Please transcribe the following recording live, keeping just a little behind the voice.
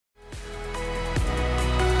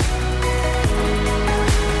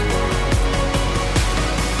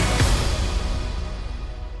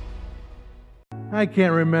I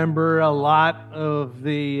can't remember a lot of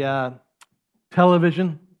the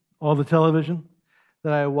television, all the television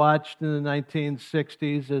that I watched in the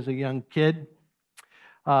 1960s as a young kid.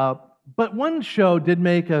 But one show did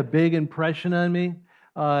make a big impression on me,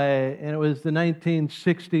 and it was the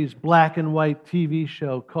 1960s black and white TV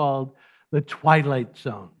show called The Twilight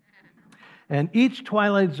Zone. And each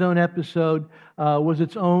Twilight Zone episode was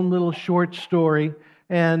its own little short story,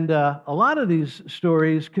 and a lot of these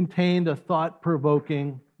stories contained a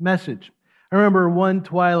thought-provoking message. I remember one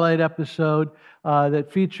Twilight episode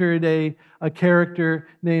that featured a character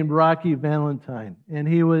named Rocky Valentine, and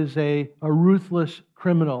he was a ruthless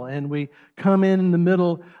criminal. And we come in the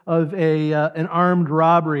middle of an armed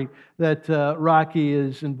robbery that Rocky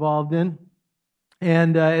is involved in.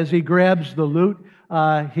 And as he grabs the loot,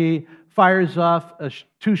 he fires off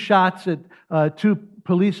 2 shots at 2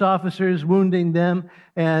 police officers, wounding them,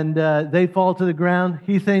 and they fall to the ground.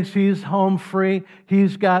 He thinks he's home free.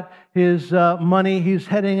 He's got his money. He's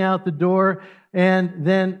heading out the door, and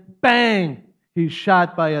then bang, he's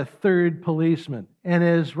shot by a 3rd policeman. And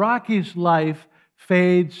as Rocky's life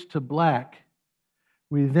fades to black,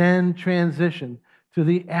 we then transition to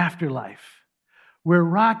the afterlife, where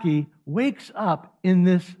Rocky wakes up in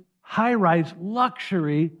this high-rise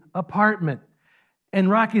luxury apartment. And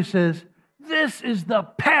Rocky says, "This is the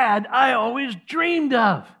pad I always dreamed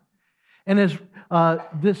of." And as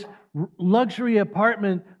this luxury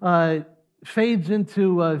apartment fades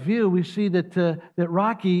into view, we see that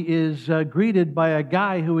Rocky is greeted by a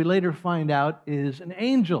guy who we later find out is an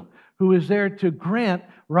angel who is there to grant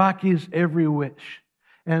Rocky's every wish.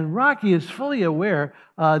 And Rocky is fully aware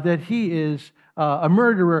that he is a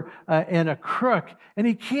murderer and a crook, and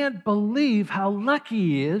he can't believe how lucky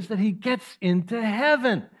he is that he gets into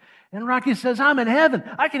heaven. And Rocky says, "I'm in heaven.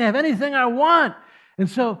 I can have anything I want." And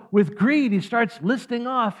so with greed, he starts listing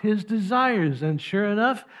off his desires. And sure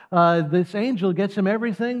enough, this angel gets him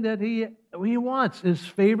everything that he wants. His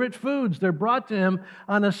favorite foods, they're brought to him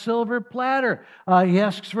on a silver platter. He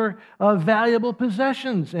asks for valuable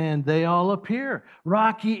possessions, and they all appear.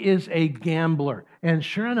 Rocky is a gambler. And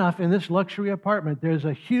sure enough, in this luxury apartment, there's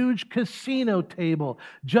a huge casino table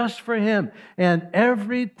just for him. And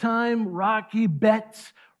every time Rocky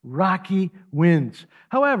bets, Rocky wins.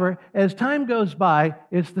 However, as time goes by,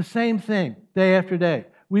 it's the same thing day after day.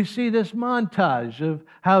 We see this montage of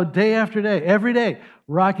how day after day, every day,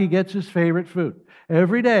 Rocky gets his favorite food.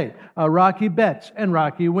 Every day, Rocky bets and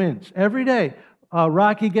Rocky wins. Every day,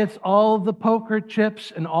 Rocky gets all the poker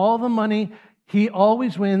chips and all the money. He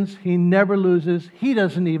always wins. He never loses. He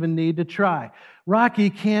doesn't even need to try. Rocky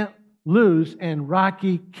can't lose, and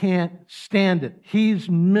Rocky can't stand it. He's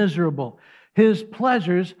miserable. His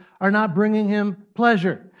pleasures are not bringing him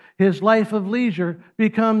pleasure. His life of leisure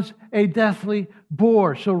becomes a deathly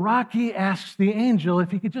bore. So Rocky asks the angel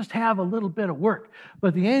if he could just have a little bit of work.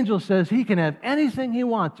 But the angel says he can have anything he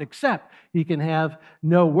wants, except he can have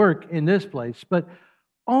no work in this place. But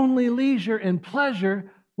only leisure and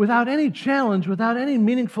pleasure without any challenge, without any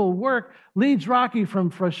meaningful work, leads Rocky from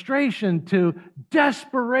frustration to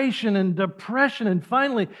desperation and depression. And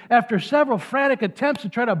finally, after several frantic attempts to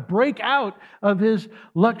try to break out of his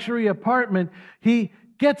luxury apartment, he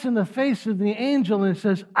gets in the face of the angel and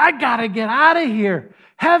says, "I gotta get out of here.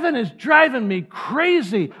 Heaven is driving me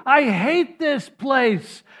crazy. I hate this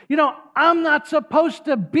place. You know, I'm not supposed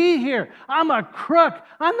to be here. I'm a crook.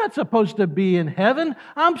 I'm not supposed to be in heaven.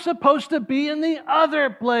 I'm supposed to be in the other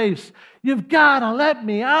place. You've got to let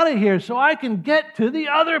me out of here so I can get to the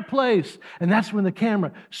other place." And that's when the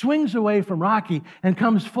camera swings away from Rocky and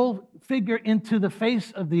comes full figure into the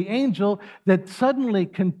face of the angel that suddenly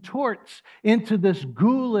contorts into this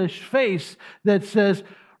ghoulish face that says,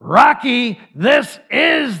 "Rocky, this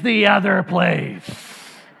is the other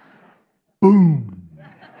place." Boom.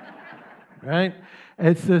 Right?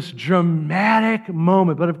 It's this dramatic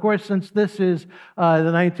moment. But of course, since this is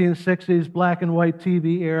the 1960s black and white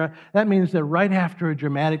TV era, that means that right after a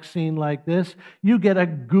dramatic scene like this, you get a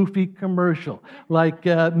goofy commercial, like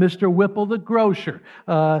Mr. Whipple the grocer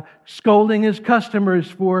scolding his customers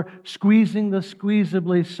for squeezing the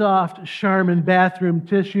squeezably soft Charmin bathroom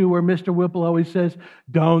tissue, where Mr. Whipple always says,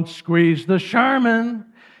 "Don't squeeze the Charmin."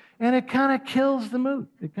 And it kind of kills the mood.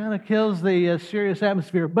 It kind of kills the serious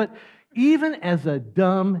atmosphere. But even as a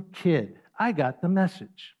dumb kid, I got the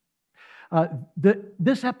message.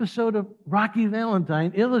 This episode of Rocky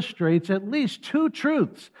Valentine illustrates at least 2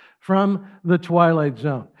 truths from the Twilight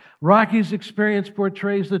Zone. Rocky's experience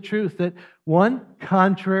portrays the truth that, one,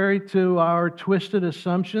 contrary to our twisted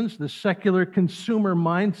assumptions, the secular consumer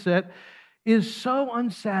mindset is so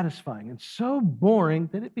unsatisfying and so boring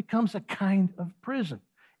that it becomes a kind of prison.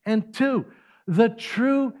 And 2, The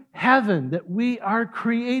true heaven that we are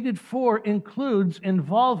created for includes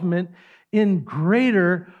involvement in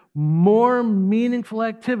greater, more meaningful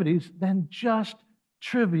activities than just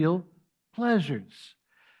trivial pleasures.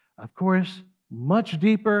 Of course, much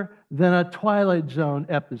deeper than a Twilight Zone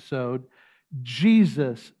episode,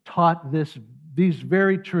 Jesus taught these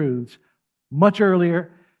very truths much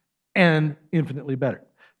earlier and infinitely better.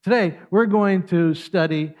 Today, we're going to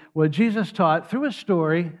study what Jesus taught through a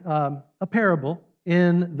story, a parable,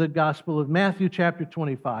 in the Gospel of Matthew, chapter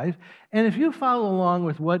 25. And if you follow along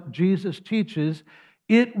with what Jesus teaches,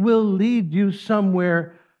 it will lead you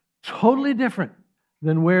somewhere totally different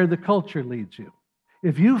than where the culture leads you.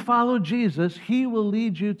 If you follow Jesus, He will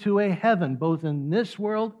lead you to a heaven, both in this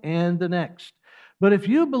world and the next. But if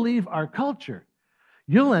you believe our culture,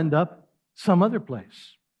 you'll end up some other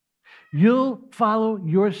place. You'll follow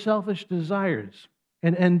your selfish desires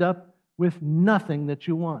and end up with nothing that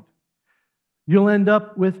you want. You'll end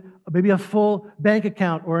up with maybe a full bank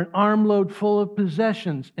account or an armload full of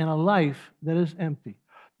possessions and a life that is empty.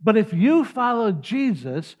 But if you follow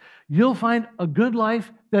Jesus, you'll find a good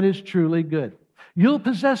life that is truly good. You'll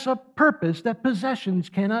possess a purpose that possessions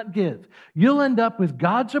cannot give. You'll end up with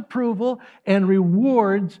God's approval and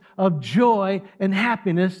rewards of joy and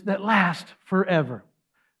happiness that last forever.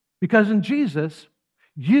 Because in Jesus,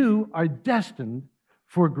 you are destined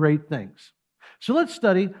for great things. So let's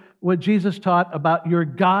study what Jesus taught about your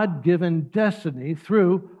God-given destiny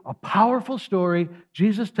through a powerful story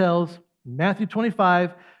Jesus tells in Matthew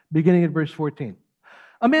 25, beginning at verse 14.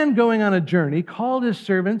 A man going on a journey called his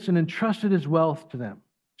servants and entrusted his wealth to them.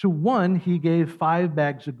 To one he gave 5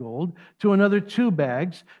 bags of gold, to another 2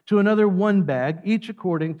 bags, to another 1 bag, each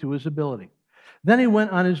according to his ability. Then he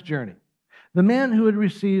went on his journey. The man who had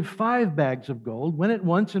received 5 bags of gold went at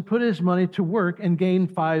once and put his money to work and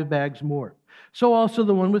gained 5 bags more. So also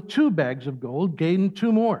the one with 2 bags of gold gained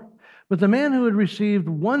 2 more. But the man who had received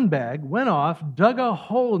 1 bag went off, dug a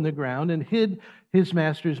hole in the ground, and hid his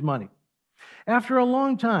master's money. After a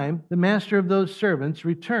long time, the master of those servants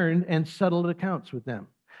returned and settled accounts with them.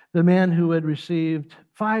 The man who had received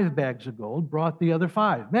 5 bags of gold brought the other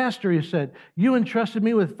 5. Master, he said, you entrusted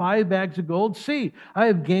me with 5 bags of gold. See, I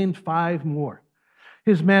have gained 5 more.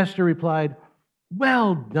 His master replied,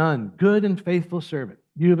 well done, good and faithful servant.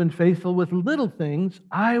 You have been faithful with little things.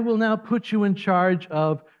 I will now put you in charge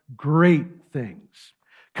of great things.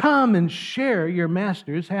 Come and share your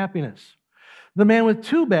master's happiness. The man with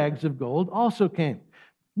 2 bags of gold also came.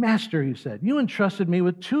 Master, he said, you entrusted me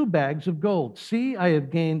with 2 bags of gold. See, I have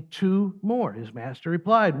gained 2 more. His master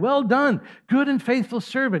replied, well done, good and faithful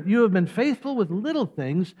servant. You have been faithful with little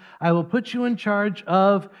things. I will put you in charge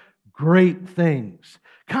of great things.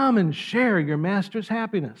 Come and share your master's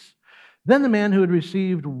happiness. Then the man who had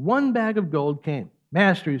received 1 bag of gold came.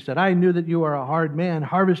 Master, he said, I knew that you are a hard man,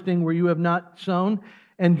 harvesting where you have not sown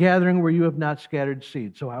and gathering where you have not scattered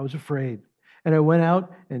seed. So I was afraid. And I went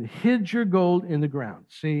out and hid your gold in the ground.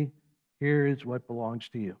 See, here is what belongs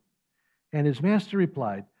to you. And his master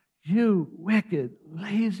replied, you wicked,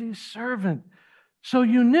 lazy servant. So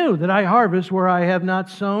you knew that I harvest where I have not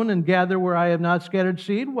sown and gather where I have not scattered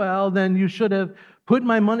seed? Well, then you should have put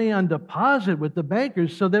my money on deposit with the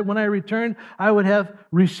bankers so that when I return, I would have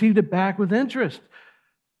received it back with interest.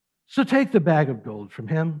 So take the bag of gold from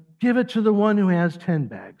him, give it to the one who has 10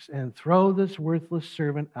 bags, and throw this worthless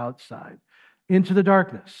servant outside into the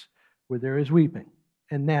darkness where there is weeping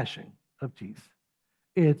and gnashing of teeth.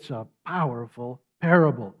 It's a powerful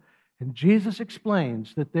parable. And Jesus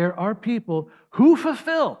explains that there are people who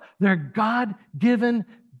fulfill their God-given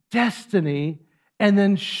destiny and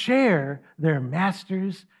then share their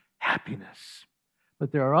master's happiness.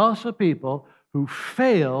 But there are also people who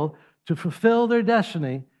fail to fulfill their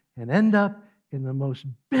destiny and end up in the most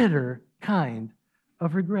bitter kind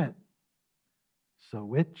of regret. So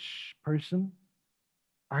which person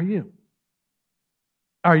are you?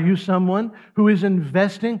 Are you someone who is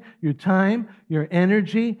investing your time, your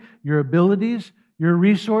energy, your abilities, your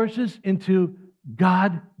resources into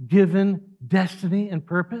God-given destiny and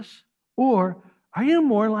purpose? Or are you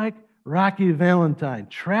more like Rocky Valentine,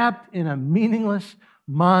 trapped in a meaningless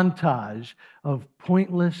montage of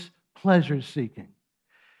pointless pleasure-seeking?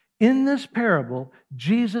 In this parable,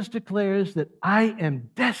 Jesus declares that I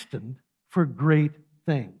am destined for great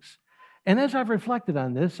things. And as I've reflected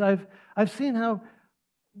on this, I've seen how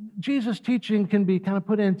Jesus' teaching can be kind of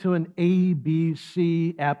put into an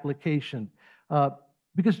ABC application.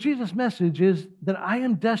 Because Jesus' message is that I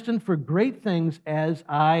am destined for great things as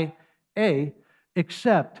I,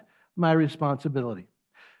 accept my responsibility.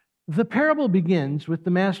 The parable begins with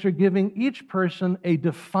the master giving each person a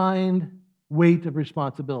defined weight of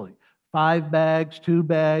responsibility. 5 bags, 2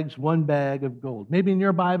 bags, 1 bag of gold. Maybe in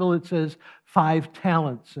your Bible it says 5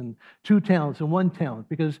 talents and 2 talents and 1 talent,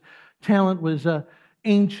 because talent was an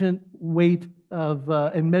ancient weight of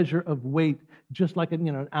a measure of weight, just like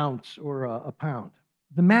an ounce or a pound.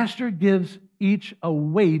 The master gives each a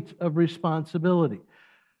weight of responsibility.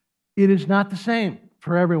 It is not the same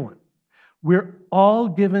for everyone. We're all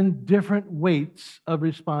given different weights of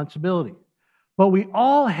responsibility, but we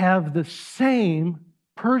all have the same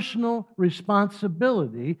personal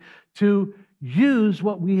responsibility to use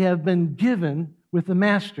what we have been given with the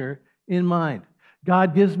master in mind.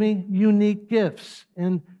 God gives me unique gifts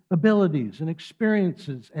and abilities and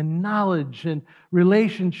experiences and knowledge and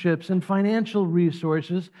relationships and financial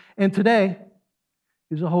resources. And today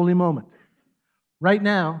is a holy moment. Right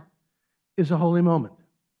now is a holy moment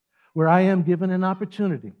where I am given an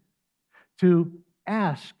opportunity to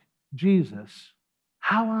ask Jesus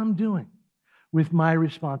how I'm doing with my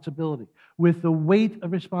responsibility, with the weight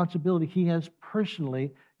of responsibility He has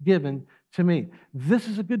personally given to me. This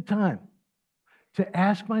is a good time to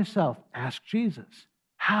ask myself, ask Jesus,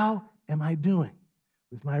 how am I doing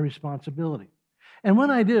with my responsibility? And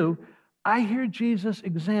when I do, I hear Jesus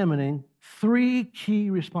examining 3 key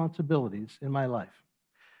responsibilities in my life,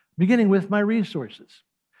 beginning with my resources.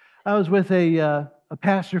 I was with a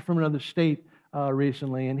pastor from another state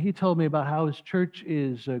recently, and he told me about how his church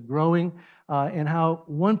is growing and how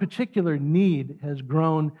one particular need has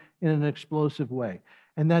grown in an explosive way.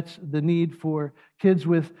 And that's the need for kids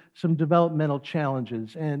with some developmental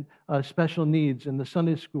challenges and special needs in the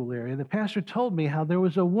Sunday school area. And the pastor told me how there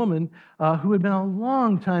was a woman who had been a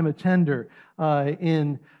long-time attender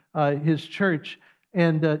in his church,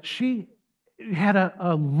 and she had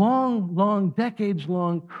a long,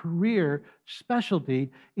 decades-long career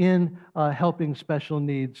specialty in helping special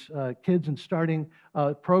needs kids and starting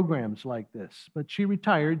programs like this. But she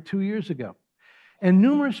retired 2 years ago. And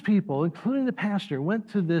numerous people, including the pastor, went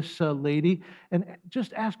to this lady and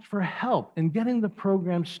just asked for help in getting the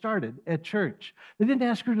program started at church. They didn't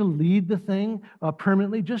ask her to lead the thing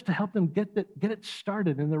permanently, just to help them get it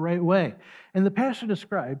started in the right way. And the pastor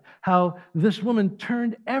described how this woman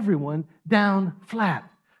turned everyone down flat,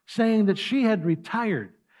 saying that she had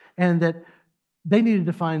retired and that they needed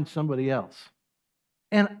to find somebody else.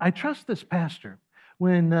 And I trust this pastor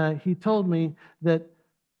when he told me that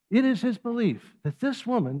it is his belief that this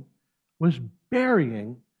woman was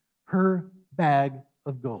burying her bag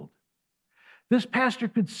of gold. This pastor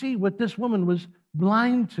could see what this woman was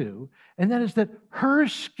blind to, and that is that her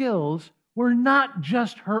skills were not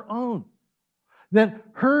just her own, that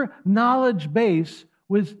her knowledge base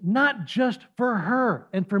was not just for her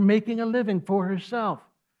and for making a living for herself.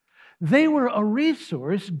 They were a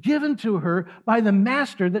resource given to her by the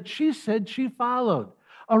master that she said she followed.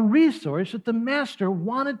 A resource that the master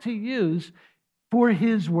wanted to use for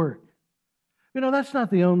his work. That's not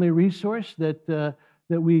the only resource that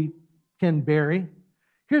we can bury.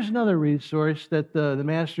 Here's another resource that the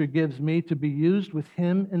master gives me to be used with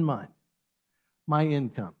him in mind: my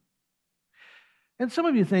income. And some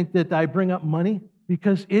of you think that I bring up money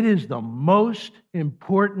because it is the most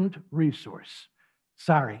important resource.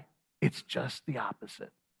 Sorry, it's just the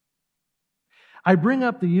opposite. I bring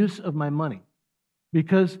up the use of my money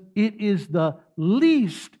because it is the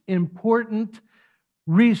least important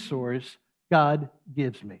resource God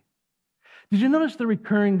gives me. Did you notice the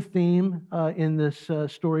recurring theme in this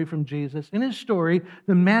story from Jesus? In his story,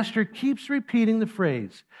 the master keeps repeating the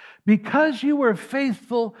phrase, "Because you were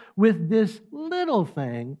faithful with this little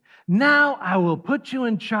thing, now I will put you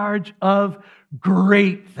in charge of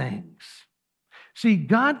great things." See,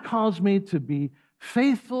 God calls me to be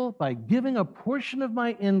faithful by giving a portion of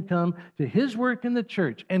my income to His work in the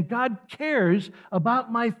church. And God cares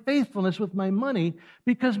about my faithfulness with my money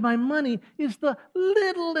because my money is the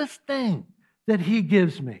littlest thing that He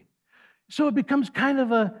gives me. So it becomes kind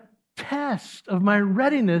of a test of my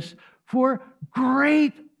readiness for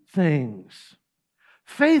great things.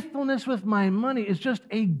 Faithfulness with my money is just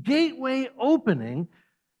a gateway opening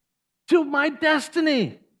to my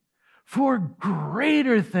destiny for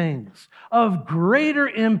greater things, of greater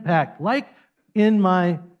impact, like in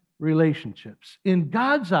my relationships. In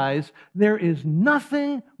God's eyes, there is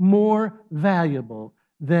nothing more valuable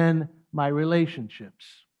than my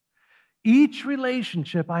relationships. Each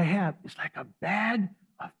relationship I have is like a bag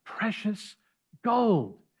of precious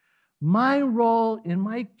gold. My role in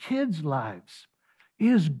my kids' lives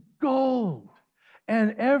is gold.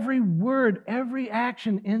 And every word, every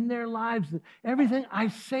action in their lives, everything I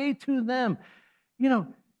say to them,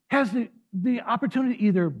 has the opportunity to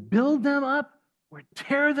either build them up or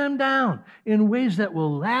tear them down in ways that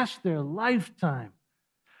will last their lifetime.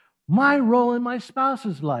 My role in my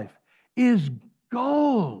spouse's life is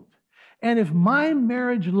gold. And if my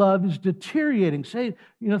marriage love is deteriorating, say,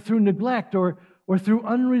 through neglect or through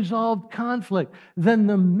unresolved conflict, then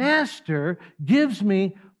the master gives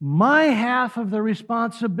me my half of the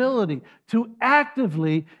responsibility to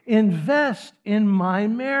actively invest in my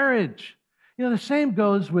marriage. The same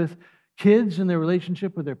goes with kids and their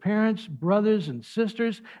relationship with their parents, brothers and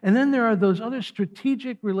sisters. And then there are those other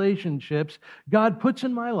strategic relationships God puts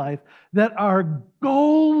in my life that are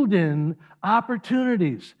golden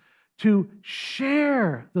opportunities to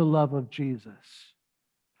share the love of Jesus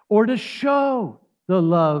or to show the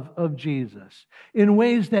love of Jesus in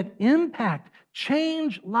ways that impact,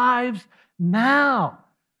 change lives now.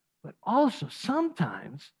 But also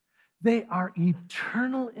sometimes they are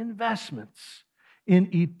eternal investments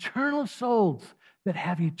in eternal souls that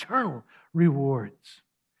have eternal rewards.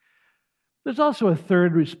 There's also a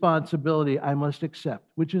third responsibility I must accept,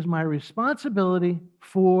 which is my responsibility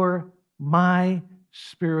for my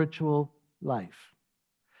spiritual life.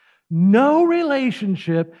 No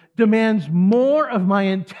relationship demands more of my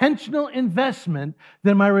intentional investment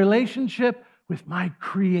than my relationship with my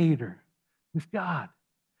Creator, with God.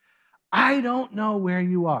 I don't know where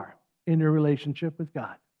you are in your relationship with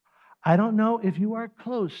God. I don't know if you are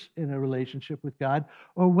close in a relationship with God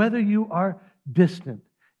or whether you are distant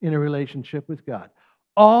in a relationship with God.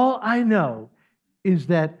 All I know is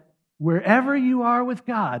that wherever you are with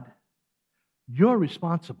God, you're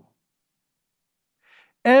responsible.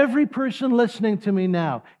 Every person listening to me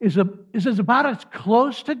now is about as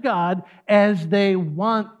close to God as they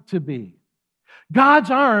want to be. God's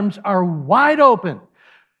arms are wide open.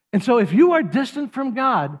 And so if you are distant from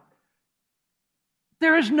God,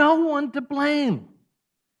 there is no one to blame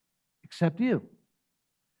except you.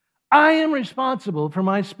 I am responsible for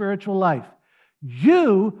my spiritual life.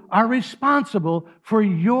 You are responsible for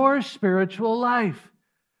your spiritual life.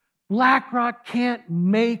 BlackRock can't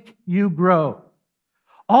make you grow.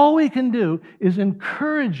 All we can do is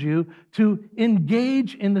encourage you to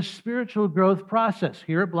engage in the spiritual growth process.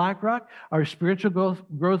 Here at BlackRock, our spiritual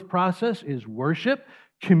growth process is worship,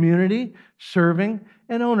 community, serving,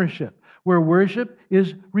 and ownership, where worship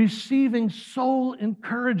is receiving soul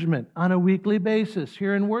encouragement on a weekly basis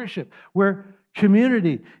here in worship, where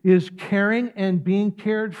community is caring and being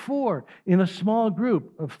cared for in a small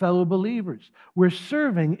group of fellow believers, where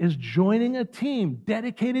serving is joining a team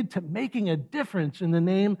dedicated to making a difference in the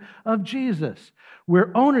name of Jesus,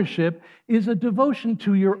 where ownership is a devotion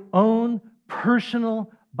to your own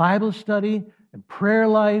personal Bible study and prayer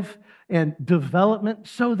life and development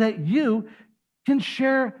so that you can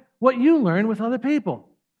share what you learn with other people.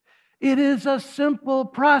 It is a simple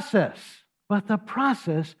process, but the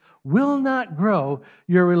process will not grow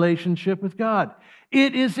your relationship with God.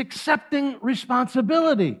 It is accepting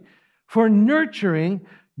responsibility for nurturing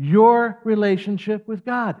your relationship with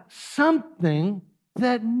God, something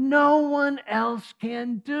that no one else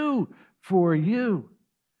can do for you.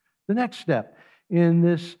 The next step in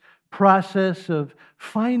this process of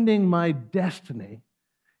finding my destiny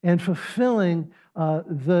and fulfilling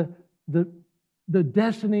the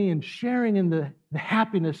destiny and sharing in the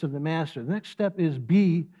happiness of the Master. The next step is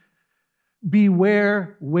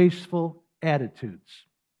beware wasteful attitudes.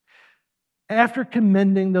 After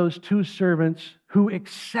commending those two servants who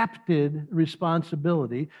accepted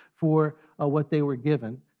responsibility for what they were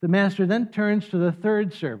given, the Master then turns to the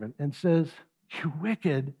third servant and says, "You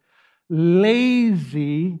wicked,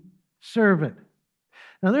 lazy servant."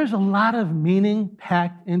 Now, there's a lot of meaning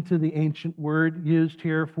packed into the ancient word used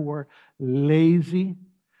here for lazy.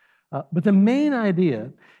 But the main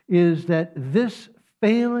idea is that this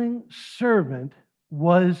failing servant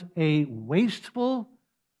was a wasteful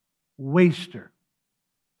waster.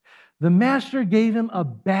 The Master gave him a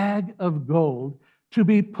bag of gold to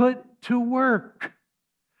be put to work.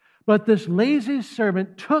 But this lazy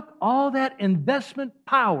servant took all that investment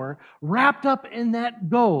power wrapped up in that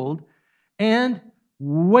gold and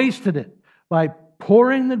wasted it by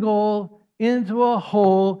pouring the gold into a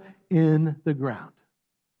hole in the ground.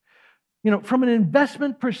 From an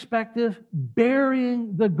investment perspective,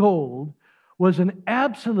 burying the gold was an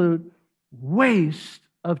absolute waste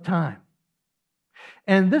of time.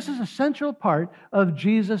 And this is a central part of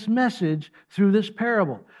Jesus' message through this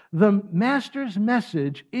parable. The Master's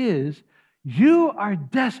message is, you are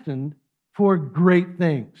destined for great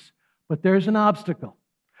things, but there's an obstacle.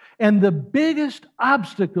 And the biggest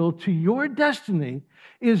obstacle to your destiny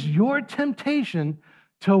is your temptation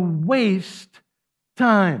to waste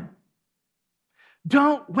time.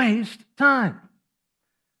 Don't waste time.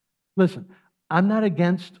 Listen, I'm not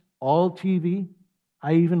against all TV.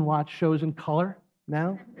 I even watch shows in color.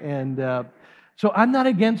 now. And so I'm not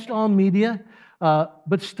against all media,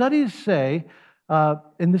 but studies say,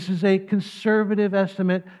 and this is a conservative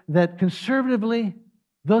estimate, that conservatively,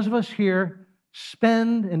 those of us here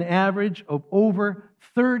spend an average of over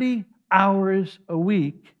 30 hours a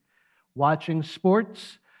week watching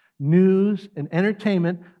sports, news, and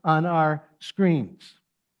entertainment on our screens.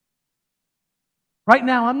 Right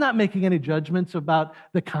now, I'm not making any judgments about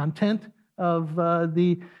the content of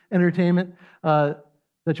the entertainment that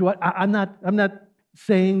you watch. I'm not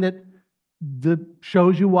saying that the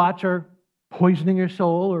shows you watch are poisoning your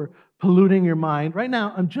soul or polluting your mind. Right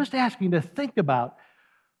now, I'm just asking to think about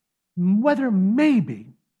whether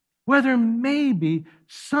maybe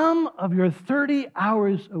some of your 30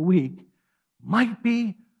 hours a week might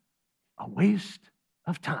be a waste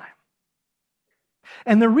of time.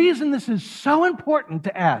 And the reason this is so important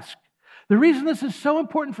to ask, the reason this is so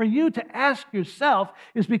important for you to ask yourself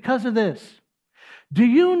is because of this. Do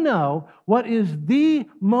you know what is the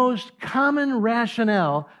most common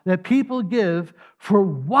rationale that people give for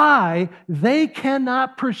why they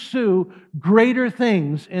cannot pursue greater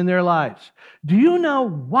things in their lives? Do you know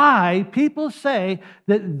why people say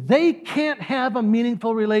that they can't have a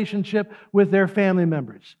meaningful relationship with their family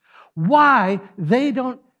members? Why they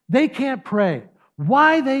can't pray?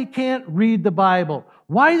 Why they can't read the Bible?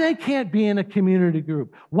 Why they can't be in a community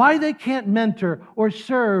group? Why they can't mentor or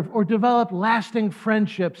serve or develop lasting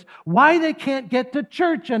friendships? Why they can't get to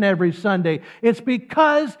church on every Sunday? It's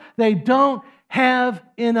because they don't have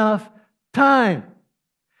enough time.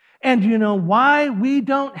 And do you know why we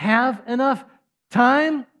don't have enough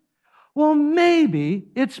time? Well, maybe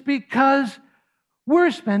it's because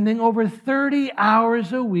we're spending over 30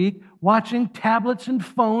 hours a week watching tablets and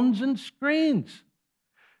phones and screens.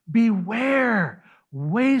 Beware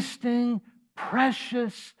wasting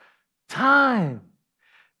precious time,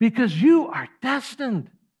 because you are destined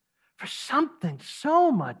for something so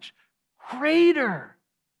much greater.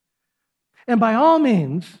 And by all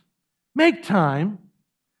means, make time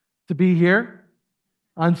to be here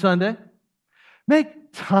on Sunday.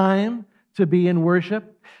 Make time to be in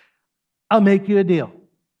worship. I'll make you a deal.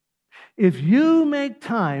 If you make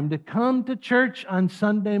time to come to church on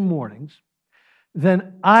Sunday mornings,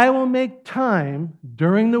 then I will make time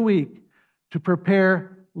during the week to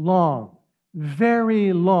prepare long,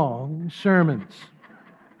 very long sermons.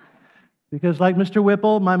 Because like Mr.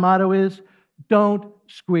 Whipple, my motto is, don't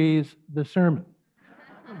squeeze the sermon.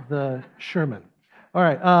 The Sherman. All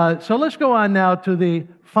right, so let's go on now to the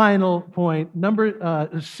final point, number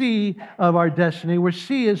C of our destiny, where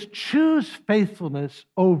C is choose faithfulness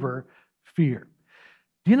over fear.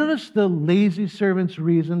 Do you notice the lazy servant's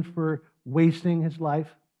reason for wasting his life?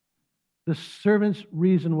 The servant's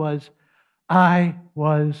reason was, I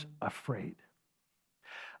was afraid.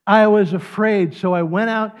 I was afraid, so I went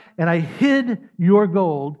out and I hid your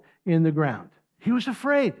gold in the ground. He was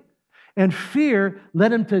afraid. And fear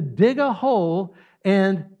led him to dig a hole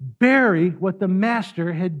and bury what the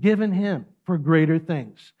master had given him for greater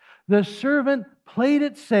things. The servant played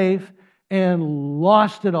it safe and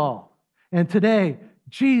lost it all. And today,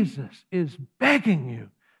 Jesus is begging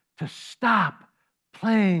you to stop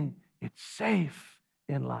playing it safe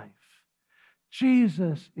in life.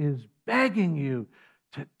 Jesus is begging you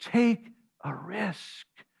to take a risk.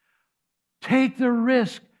 Take the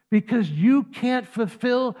risk, because you can't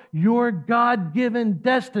fulfill your God-given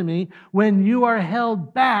destiny when you are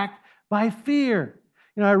held back by fear.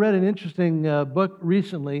 You know, I read an interesting book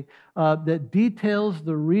recently that details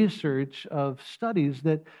the research of studies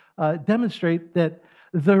that demonstrate that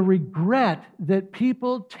the regret that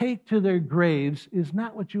people take to their graves is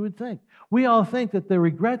not what you would think. We all think that the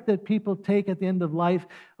regret that people take at the end of life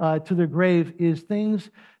to their grave is things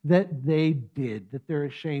that they did, that they're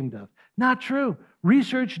ashamed of. Not true.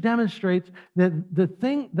 Research demonstrates that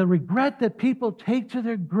the regret that people take to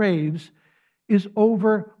their graves is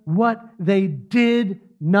over what they did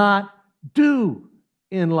not do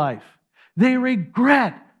in life. They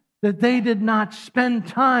regret that they did not spend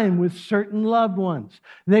time with certain loved ones.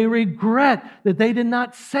 They regret that they did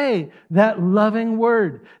not say that loving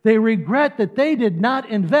word. They regret that they did not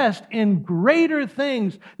invest in greater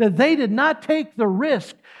things, that they did not take the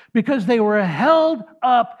risk because they were held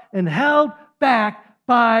up and held back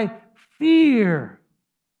by fear.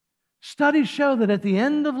 Studies show that at the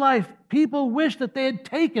end of life, people wish that they had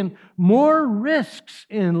taken more risks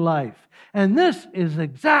in life. And this is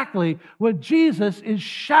exactly what Jesus is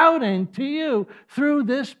shouting to you through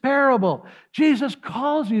this parable. Jesus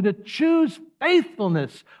calls you to choose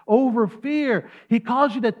faithfulness over fear. He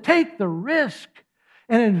calls you to take the risk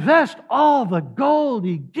and invest all the gold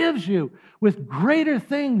He gives you with greater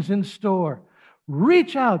things in store.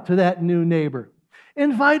 Reach out to that new neighbor.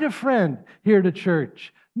 Invite a friend here to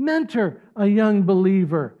church. Mentor a young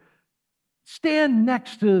believer. Stand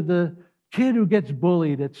next to the kid who gets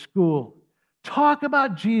bullied at school. Talk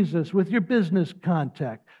about Jesus with your business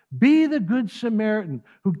contact. Be the Good Samaritan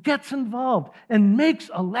who gets involved and makes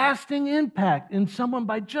a lasting impact in someone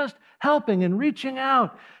by just helping and reaching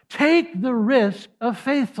out. Take the risk of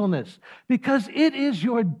faithfulness because it is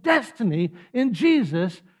your destiny in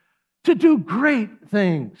Jesus to do great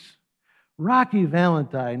things. Rocky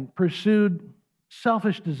Valentine pursued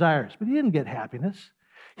selfish desires, but he didn't get happiness.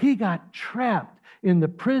 He got trapped in the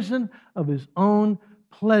prison of his own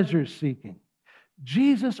pleasure-seeking.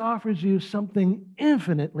 Jesus offers you something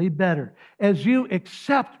infinitely better. As you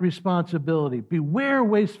accept responsibility, beware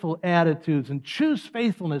wasteful attitudes, and choose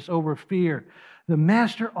faithfulness over fear, the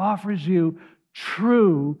Master offers you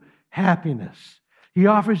true happiness. He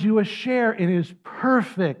offers you a share in His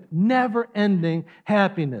perfect, never-ending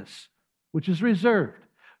happiness, which is reserved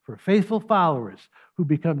for faithful followers who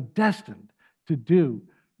become destined to do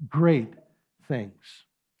great things.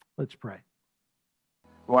 Let's pray.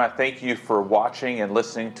 We want to thank you for watching and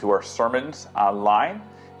listening to our sermons online,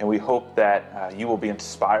 and we hope that you will be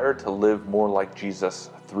inspired to live more like Jesus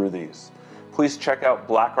through these. Please check out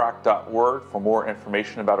blackrock.org for more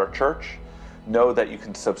information about our church. Know that you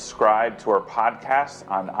can subscribe to our podcast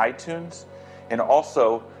on iTunes, and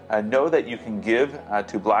also know that you can give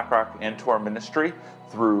to BlackRock and to our ministry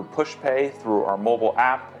through PushPay, through our mobile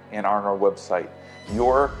app, and on our website.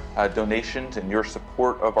 Your donations and your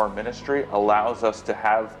support of our ministry allows us to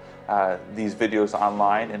have these videos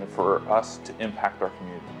online and for us to impact our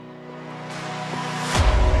community.